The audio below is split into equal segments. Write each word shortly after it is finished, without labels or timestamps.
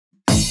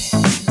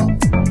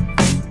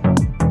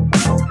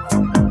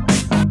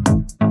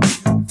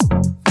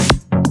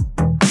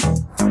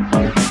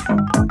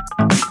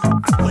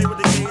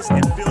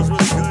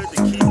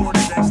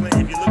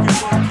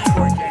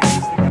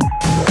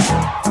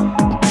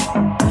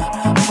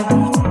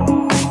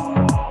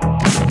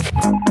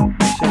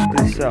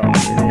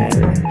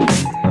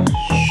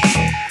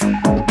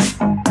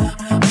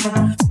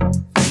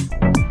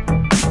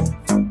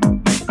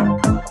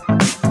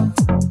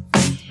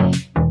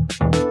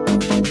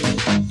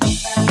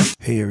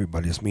Hey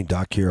everybody, it's me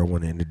Doc here. I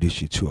want to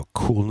introduce you to a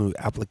cool new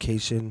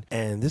application,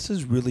 and this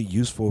is really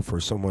useful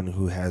for someone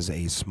who has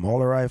a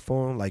smaller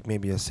iPhone, like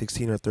maybe a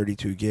 16 or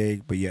 32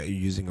 gig, but yet you're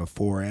using a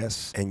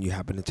 4S and you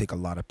happen to take a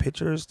lot of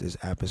pictures. This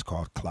app is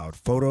called Cloud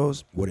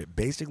Photos. What it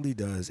basically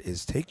does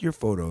is take your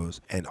photos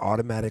and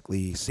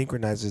automatically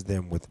synchronizes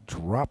them with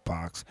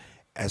Dropbox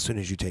as soon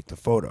as you take the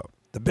photo.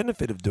 The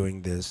benefit of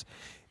doing this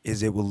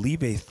is it will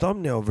leave a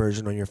thumbnail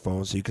version on your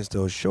phone so you can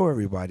still show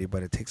everybody,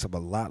 but it takes up a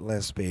lot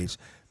less space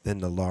than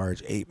the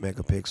large 8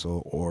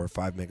 megapixel or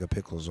 5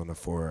 megapixels on the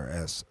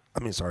 4S.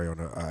 On the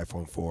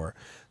iPhone 4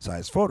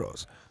 size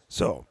photos.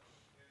 So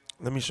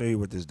let me show you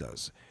what this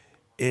does.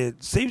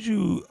 It saves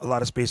you a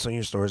lot of space on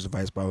your storage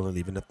device by only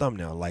leaving a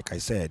thumbnail, like I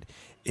said.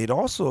 It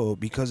also,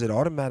 because it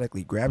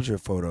automatically grabs your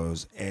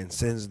photos and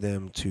sends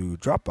them to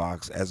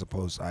Dropbox as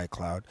opposed to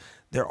iCloud,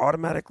 they're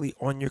automatically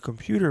on your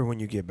computer when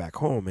you get back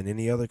home and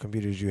any other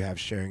computers you have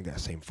sharing that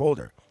same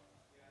folder.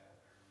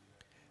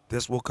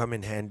 This will come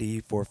in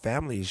handy for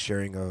families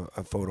sharing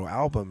a photo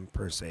album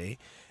per se,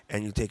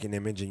 and you take an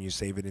image and you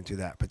save it into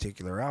that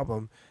particular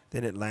album,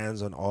 then it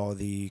lands on all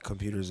the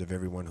computers of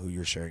everyone who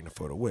you're sharing the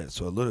photo with.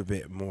 So a little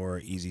bit more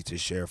easy to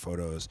share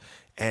photos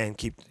and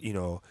keep,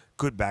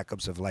 good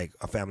backups of like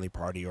a family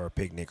party or a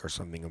picnic or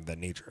something of that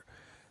nature.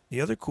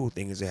 The other cool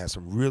thing is it has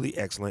some really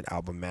excellent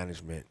album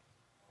management.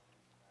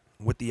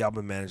 With the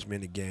album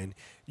management, again,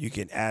 you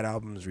can add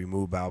albums,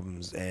 remove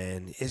albums,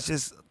 and it's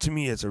just, to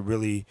me, it's a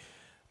really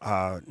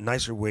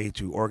nicer way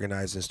to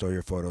organize and store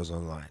your photos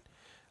online.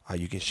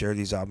 You can share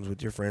these albums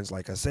with your friends,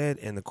 like I said,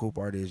 and the cool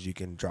part is you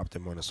can drop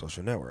them on the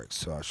social networks.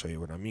 So I'll show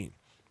you what I mean.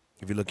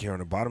 If you look here on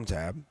the bottom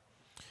tab,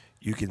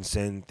 you can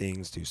send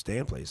things to Stay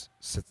in Place.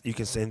 So you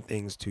can send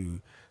things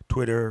to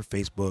Twitter,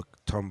 Facebook,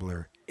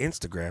 Tumblr,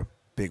 Instagram,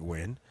 big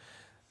win.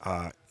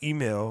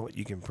 Email,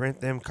 you can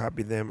print them,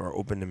 copy them, or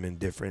open them in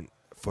different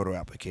photo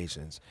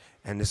applications.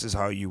 And this is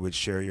how you would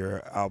share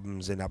your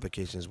albums and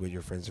applications with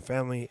your friends and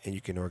family, and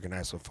you can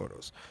organize some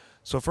photos.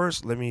 So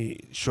first, let me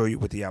show you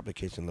what the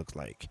application looks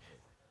like.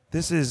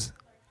 This is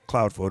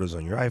Cloud Photos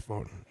on your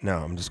iPhone.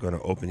 Now I'm just going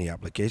to open the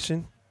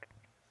application,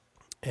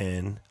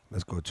 and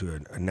let's go to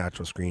a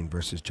natural screen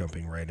versus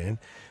jumping right in.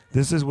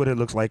 This is what it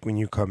looks like when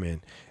you come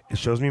in. It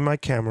shows me my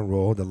camera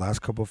roll, the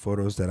last couple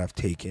photos that I've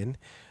taken.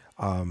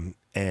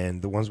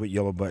 And the ones with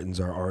yellow buttons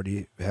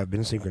have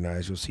been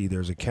synchronized. You'll see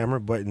there's a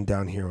camera button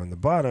down here on the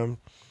bottom.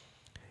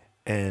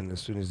 And as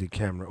soon as the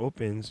camera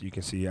opens, you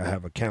can see I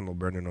have a candle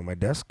burning on my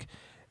desk.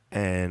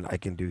 And I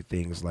can do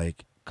things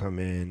like come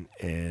in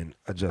and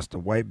adjust the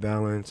white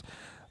balance,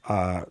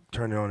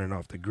 turn it on and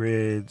off the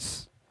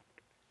grids.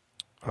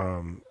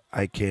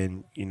 I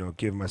can,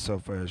 give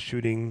myself a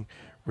shooting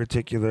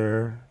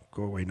reticular,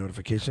 go away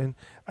notification.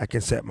 I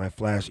can set my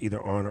flash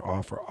either on or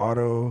off or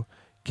auto.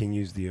 Can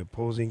use the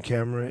opposing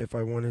camera if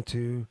I wanted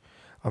to.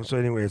 So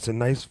anyway, it's a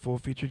nice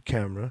full-featured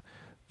camera,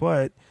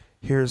 but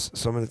here's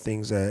some of the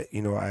things that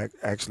I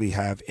actually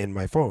have in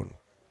my phone.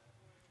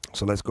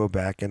 So let's go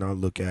back and I'll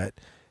look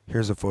at,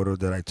 here's a photo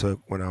that I took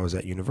when I was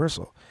at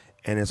Universal,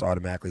 and it's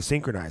automatically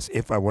synchronized.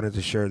 If I wanted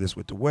to share this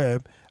with the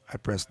web, I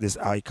press this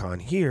icon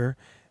here,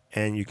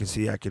 and you can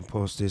see I can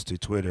post this to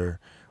Twitter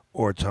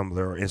or Tumblr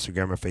or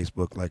Instagram or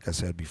Facebook, like I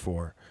said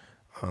before.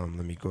 Let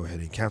me go ahead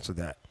and cancel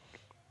that.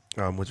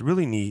 What's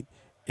really neat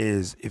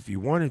is if you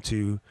wanted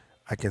to,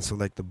 I can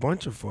select a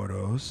bunch of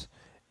photos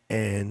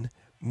and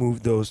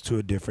move those to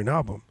a different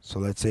album. So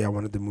let's say I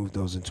wanted to move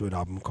those into an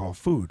album called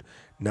Food.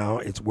 Now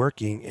it's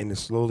working and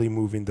it's slowly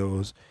moving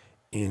those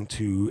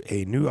into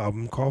a new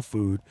album called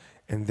Food.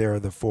 And there are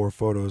the 4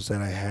 photos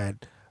that I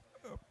had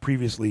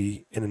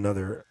previously in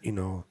another,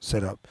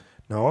 setup.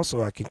 Now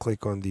also I can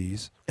click on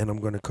these and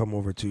I'm going to come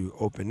over to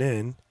open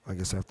in. I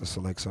guess I have to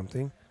select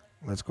something.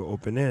 Let's go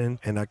open in,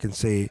 and I can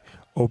say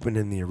open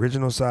in the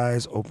original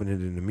size, open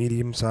it in the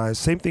medium size.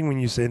 Same thing when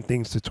you send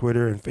things to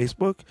Twitter and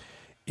Facebook.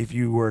 If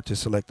you were to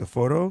select a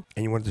photo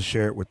and you wanted to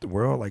share it with the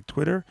world, like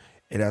Twitter,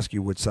 it asks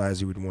you which size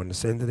you would want to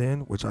send it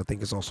in, which I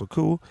think is also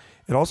cool.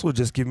 It also would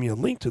just give me a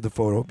link to the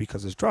photo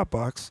because it's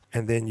Dropbox,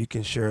 and then you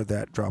can share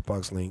that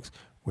Dropbox links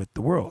with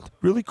the world.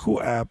 Really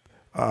cool app.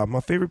 My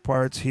favorite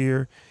parts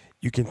here,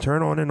 you can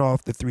turn on and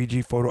off the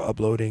 3G photo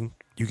uploading.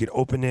 You can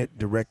open it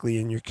directly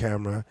in your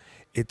camera.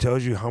 It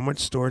tells you how much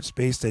storage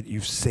space that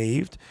you've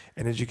saved.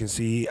 And as you can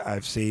see,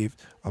 I've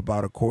saved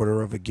about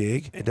 1/4 of a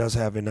gig. It does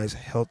have a nice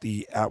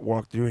healthy app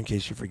walkthrough in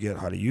case you forget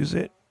how to use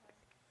it.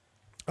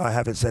 I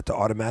have it set to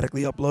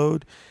automatically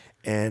upload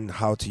and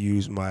how to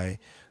use my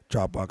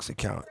Dropbox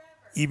account.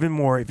 Even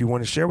more, if you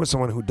want to share with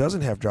someone who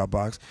doesn't have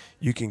Dropbox,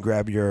 you can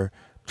grab your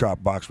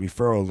Dropbox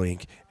referral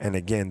link, and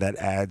again that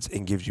adds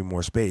and gives you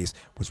more space.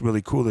 What's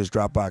really cool is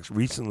Dropbox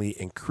recently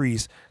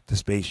increased the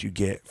space you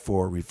get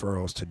for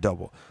referrals to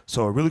double.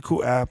 So a really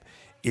cool app.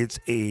 It's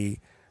a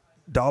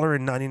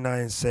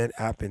 $1.99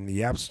 app in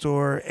the App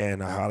Store,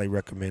 and I highly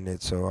recommend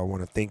it. So I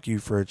want to thank you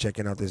for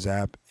checking out this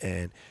app,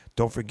 and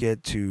don't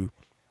forget to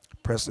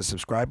press the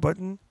subscribe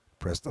button,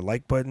 press the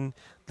like button,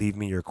 leave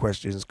me your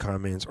questions,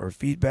 comments, or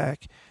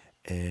feedback,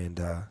 and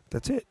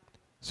that's it.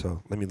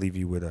 So let me leave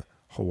you with a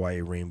Hawaii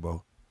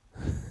rainbow.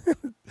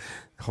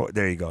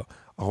 There you go.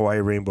 A Hawaii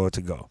rainbow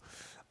to go.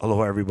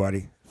 Aloha,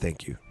 everybody.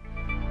 Thank you.